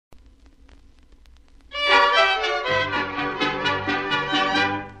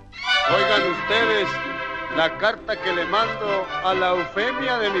la carta que le mando a la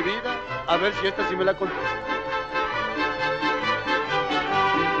Eufemia de mi vida, a ver si esta sí me la contesta.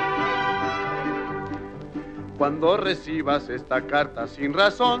 Cuando recibas esta carta sin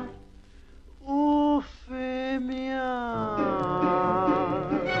razón, Eufemia,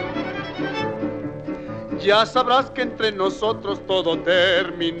 ya sabrás que entre nosotros todo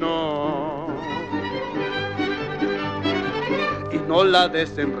terminó. Y no la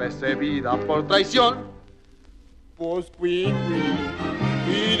des en recibida por traición. Pues y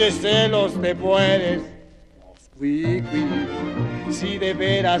de celos te mueres. Pues si de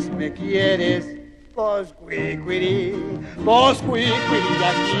veras me quieres. Pues y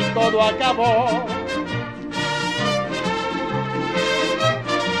aquí todo acabó.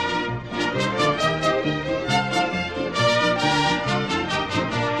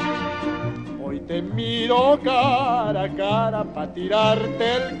 Te miro cara a cara pa'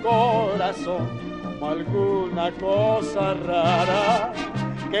 tirarte el corazón como alguna cosa rara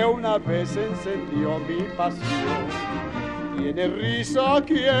que una vez encendió mi pasión. Tiene risa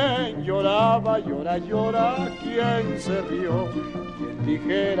quien lloraba, llora quien se rió, quien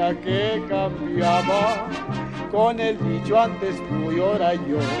dijera que cambiaba con el dicho antes tú y ahora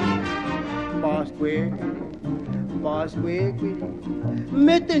yo.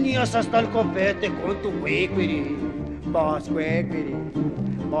 Me tenías hasta el copete con tu cuiquiri.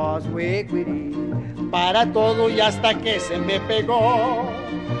 Para todo y hasta que se me pegó.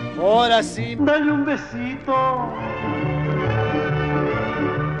 Ahora sí, dale un besito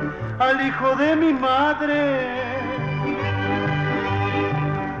al hijo de mi madre.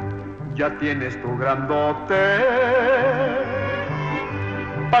 Ya tienes tu grandote,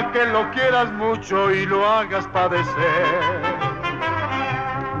 pa' que lo quieras mucho y lo hagas padecer.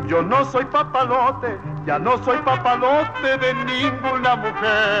 Yo no soy papalote, ya no soy papalote de ninguna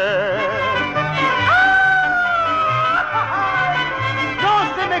mujer. ¡No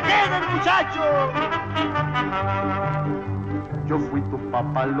se me quede, muchacho! Yo fui tu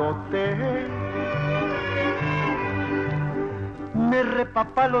papalote. Me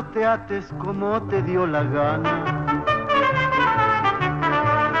repapaloteates como te dio la gana.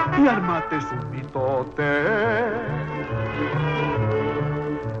 Y armates un mitote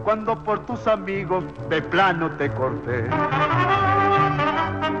cuando por tus amigos de plano te corté.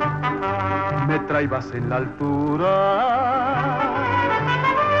 Me traibas en la altura,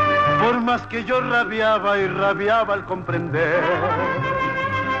 por más que yo rabiaba y rabiaba al comprender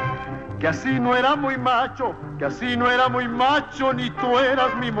que así no era muy macho, que así no era muy macho, ni tú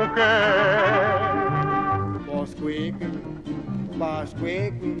eras mi mujer.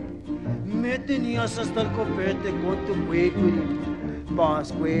 Me tenías hasta el copete con tu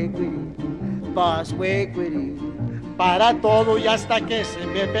para todo y hasta que se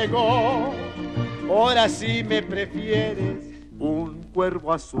me pegó. Ahora sí me prefieres. Un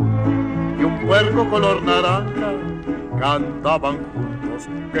cuervo azul y un puerco color naranja cantaban juntos,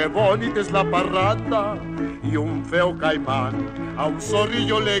 qué bonita es la parranda. Y un feo caimán a un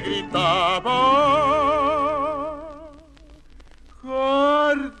zorrillo le gritaba: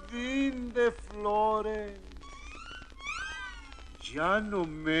 jardín de flores, ya no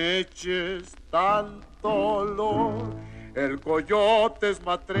me eches tanto olor. El coyote es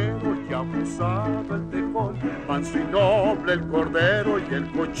matrero y abusado el tejón, manso y noble el cordero y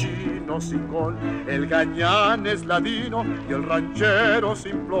el cochino sin col. El gañán es ladino y el ranchero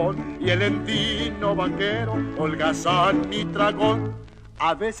simplón, y el endino vaquero, holgazán y tragón.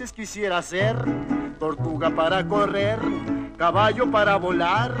 A veces quisiera ser tortuga para correr, caballo para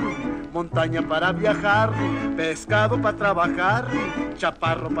volar, montaña para viajar, pescado para trabajar,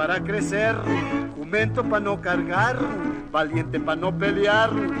 chaparro para crecer, jumento para no cargar, valiente para no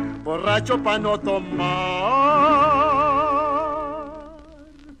pelear, borracho para no tomar,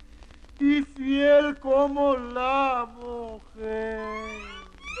 y fiel como la mujer.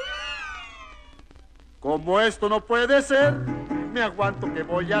 Como esto no puede ser, me aguanto, ¿qué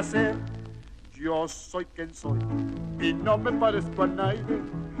voy a hacer? Yo soy quien soy y no me parezco a nadie.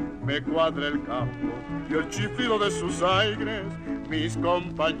 Me cuadra el campo y el chiflido de sus aires. Mis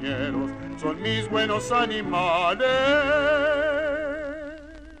compañeros son mis buenos animales.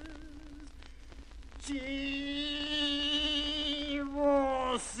 Chivos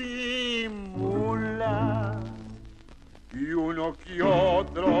y mulas y uno que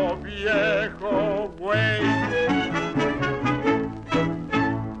otro viejo